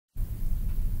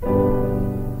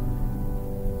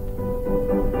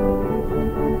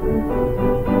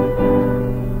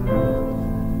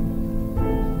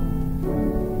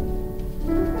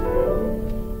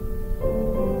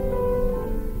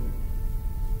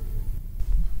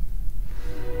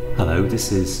Hello,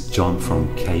 this is John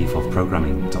from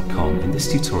caveofprogramming.com. In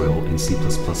this tutorial in C++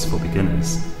 for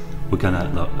beginners, we're going to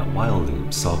look at while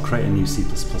loops. So I'll create a new C++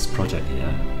 project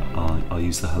here. I'll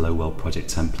use the Hello World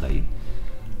project template.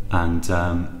 And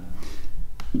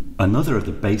another of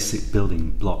the basic building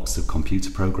blocks of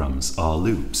computer programs are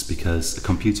loops, because a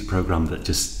computer program that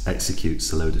just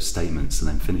executes a load of statements and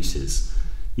then finishes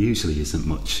usually isn't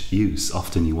much use.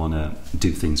 Often you want to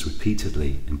do things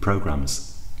repeatedly in programs.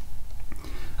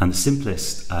 And the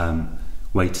simplest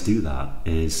way to do that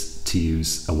is to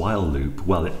use a while loop.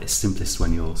 Well, it's simplest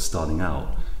when you're starting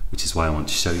out, which is why I want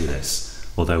to show you this,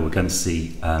 although we're going to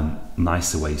see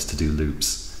nicer ways to do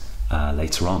loops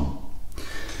later on.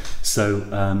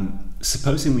 So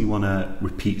supposing we want to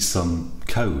repeat some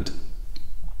code.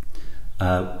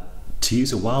 To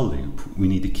use a while loop, we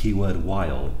need the keyword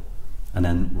while, and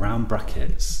then round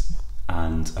brackets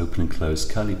and open and close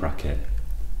curly bracket.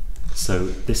 So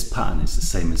this pattern is the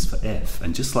same as for if,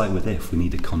 and just like with if, we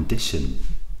need a condition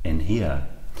in here.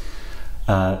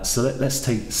 So let's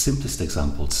take the simplest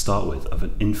example to start with of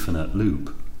an infinite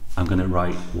loop. I'm going to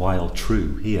write while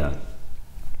true here.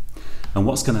 And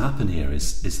what's going to happen here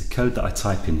is the code that I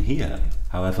type in here,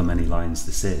 however many lines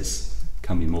this is,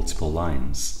 can be multiple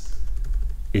lines,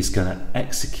 is going to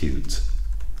execute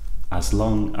as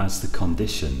long as the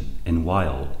condition in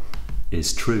while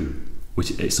is true.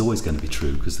 Which it's always going to be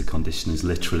true because the condition is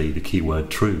literally the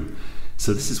keyword true.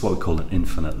 So this is what we call an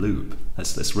infinite loop.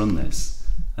 Let's run this.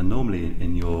 And normally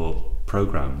in your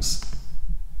programs,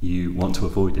 you want to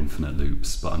avoid infinite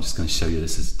loops, but I'm just going to show you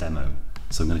this as a demo.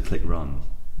 So I'm going to click run.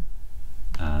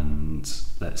 And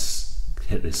let's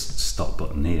hit this stop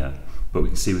button here. But we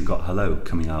can see we've got hello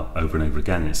coming out over and over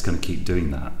again. And it's going to keep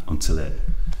doing that until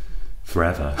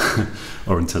forever,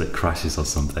 or until it crashes or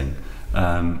something.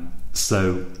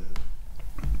 So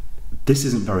this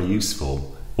isn't very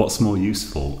useful. What's more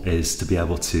useful is to be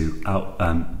able to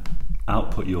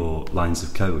output your lines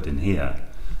of code in here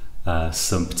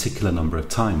some particular number of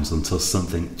times until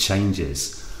something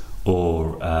changes,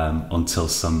 or until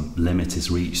some limit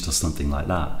is reached or something like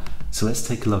that. So let's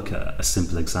take a look at a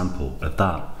simple example of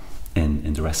that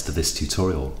in the rest of this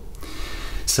tutorial.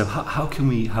 So how can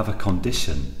we have a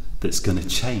condition that's going to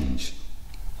change?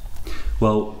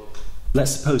 Well,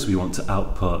 let's suppose we want to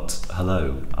output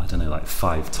hello, I don't know, like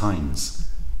 5 times.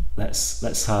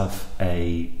 Let's have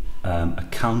a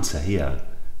counter here.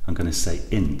 I'm going to say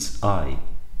int I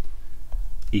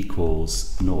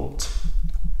equals 0.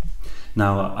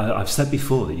 Now, I've said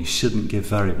before that you shouldn't give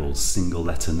variables single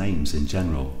letter names in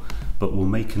general, but we'll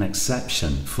make an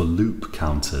exception for loop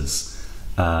counters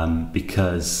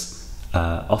because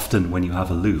often when you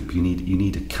have a loop, you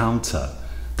need a counter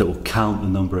that will count the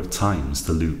number of times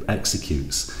the loop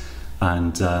executes.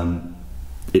 And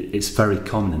it's very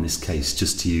common in this case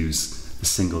just to use a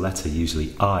single letter,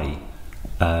 usually I,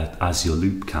 as your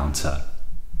loop counter.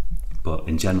 But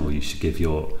in general, you should give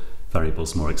your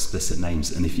variables more explicit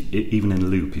names. And even in a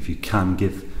loop, if you can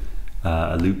give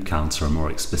a loop counter a more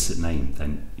explicit name,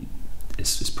 then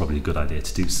it's probably a good idea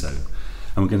to do so.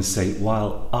 And we're going to say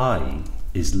while I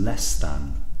is less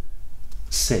than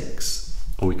 6,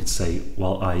 or we could say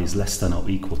while I is less than or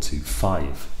equal to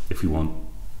 5, if we want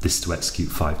this to execute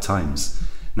 5 times.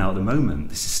 Now at the moment,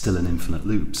 this is still an infinite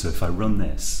loop, so if I run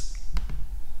this,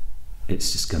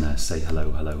 it's just going to say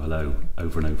hello, hello, hello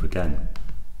over and over again.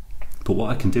 But what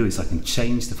I can do is I can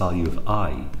change the value of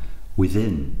I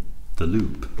within the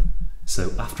loop.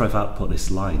 So after I've output this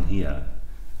line here,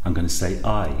 I'm going to say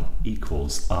I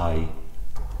equals I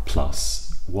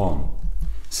plus 1.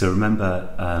 So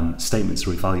remember, statements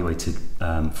are evaluated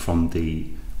from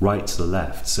the right to the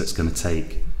left, so it's going to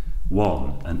take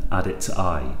 1 and add it to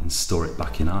I and store it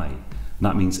back in I. And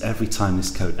that means every time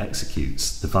this code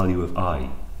executes, the value of I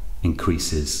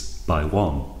increases by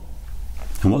 1.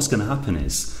 And what's going to happen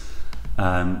is,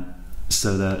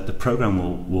 so the program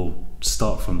will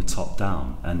start from the top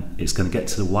down, and it's going to get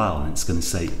to the while, and it's going to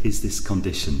say, is this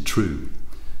condition true?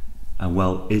 And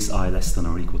well, is I less than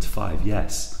or equal to 5?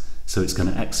 Yes. So it's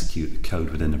going to execute the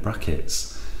code within the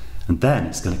brackets. And then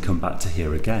it's going to come back to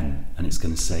here again, and it's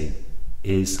going to say,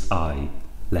 is I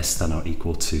less than or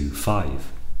equal to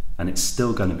 5? And it's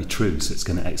still going to be true, so it's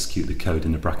going to execute the code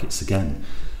in the brackets again.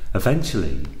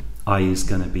 Eventually, I is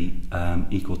going to be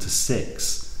equal to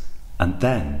 6, and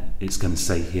then it's going to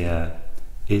say here,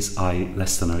 is I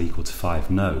less than or equal to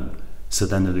 5? No. So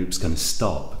then the loop's going to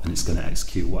stop, and it's going to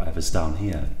execute whatever's down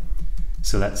here.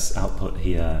 So let's output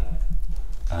here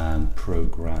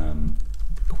program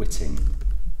quitting,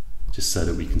 just so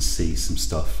that we can see some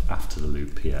stuff after the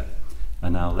loop here.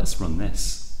 And now let's run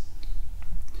this.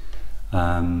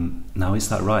 Now is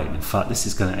that right? In fact, this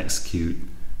is going to execute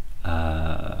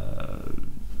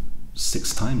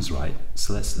 6 times, right?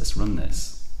 So let's run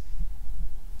this.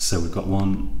 So we've got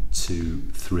 1, 2,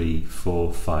 3,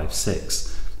 4, 5,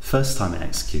 6. First time it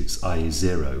executes, I is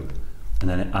 0, and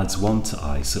then it adds 1 to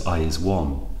I, so I is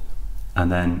 1.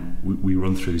 And then we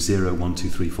run through 0, 1, 2,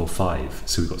 3, 4, 5.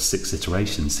 So we've got 6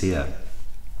 iterations here.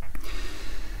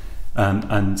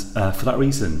 For that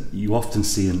reason, you often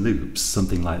see in loops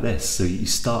something like this. So you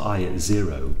start I at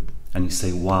 0, and you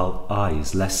say while I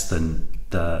is less than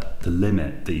the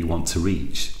limit that you want to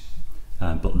reach,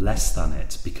 but less than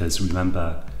it, because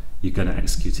remember, you're going to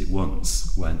execute it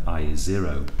once when I is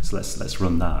 0. So let's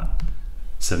run that.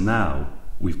 So now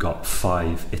we've got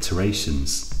 5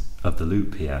 iterations of the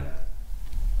loop here.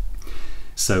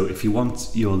 So if you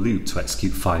want your loop to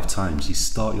execute 5 times, you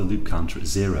start your loop counter at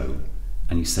 0,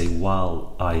 and you say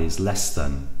while I is less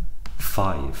than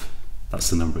 5.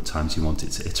 That's the number of times you want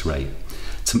it to iterate.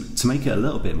 To make it a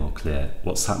little bit more clear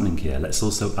what's happening here, let's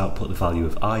also output the value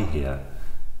of I here.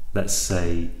 Let's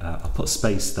say I'll put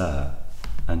space there,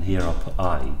 and here I'll put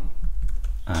I,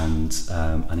 and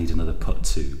I need another put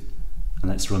to, and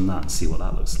let's run that and see what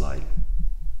that looks like.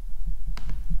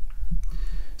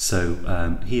 So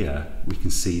here we can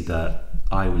see that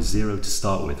I was 0 to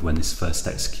start with when this first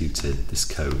executed this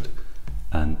code,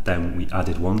 and then we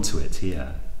added 1 to it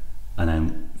here,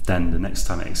 and then the next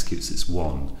time it executes it's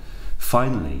 1.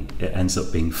 Finally it ends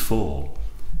up being 4,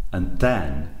 and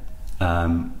then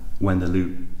when the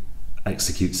loop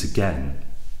executes again,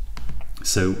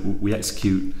 so we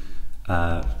execute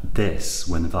this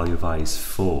when the value of I is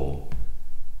 4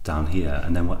 down here,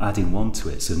 and then we're adding 1 to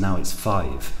it, so now it's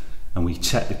 5, and we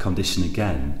check the condition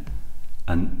again,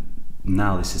 and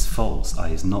now this is false. I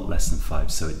is not less than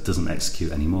 5, so it doesn't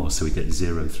execute anymore, so we get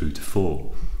 0 through to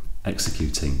 4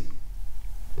 executing.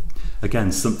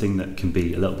 Again, something that can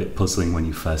be a little bit puzzling when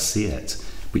you first see it,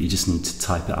 but you just need to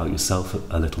type it out yourself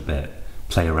a little bit,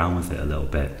 play around with it a little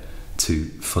bit to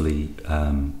fully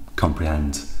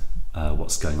comprehend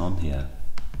what's going on here.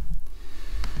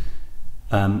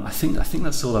 I think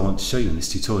that's all I want to show you in this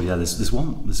tutorial. Yeah, there's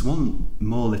one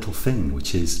more little thing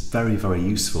which is very, very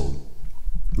useful.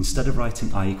 Instead of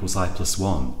writing I equals I plus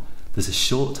 1, there's a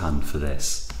shorthand for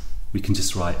this. We can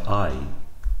just write I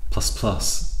plus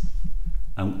plus.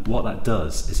 And what that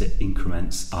does is it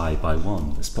increments I by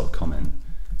 1. Let's put a comment.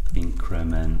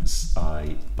 Increments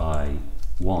I by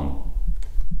 1.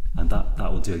 And that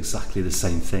will do exactly the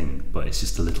same thing, but it's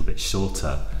just a little bit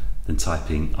shorter than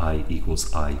typing I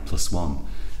equals I plus 1.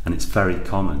 And it's very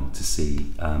common to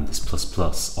see this plus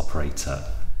plus operator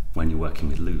when you're working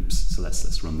with loops. So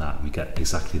let's run that, and we get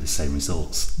exactly the same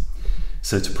results.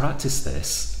 So to practice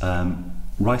this,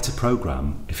 write a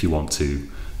program if you want to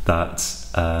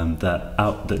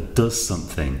that does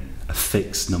something a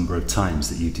fixed number of times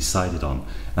that you decided on,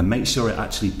 and make sure it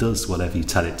actually does whatever you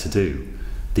tell it to do,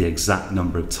 the exact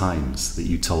number of times that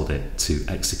you told it to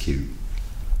execute.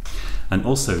 And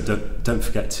also don't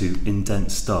forget to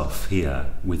indent stuff here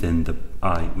within the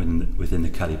within the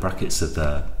curly brackets of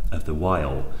the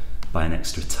while by an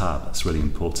extra tab. That's really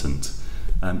important.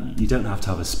 You don't have to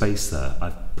have a space there.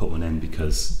 I've put one in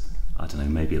because, I don't know,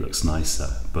 maybe it looks nicer,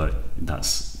 but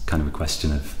that's kind of a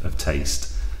question of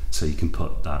taste. So you can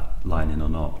put that line in or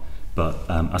not. But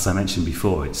as I mentioned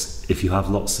before, if you have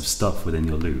lots of stuff within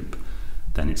your loop,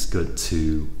 then it's good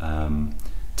to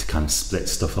kind of split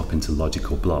stuff up into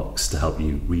logical blocks to help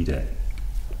you read it.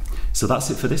 So that's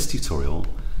it for this tutorial.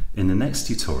 In the next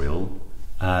tutorial,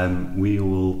 we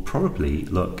will probably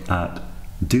look at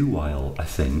do while, I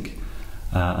think,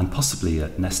 and possibly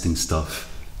at nesting stuff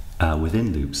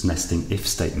within loops, nesting if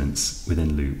statements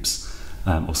within loops,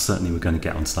 or certainly we're going to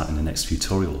get onto that in the next few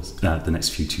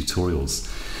tutorials.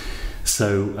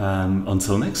 So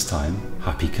until next time,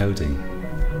 happy coding.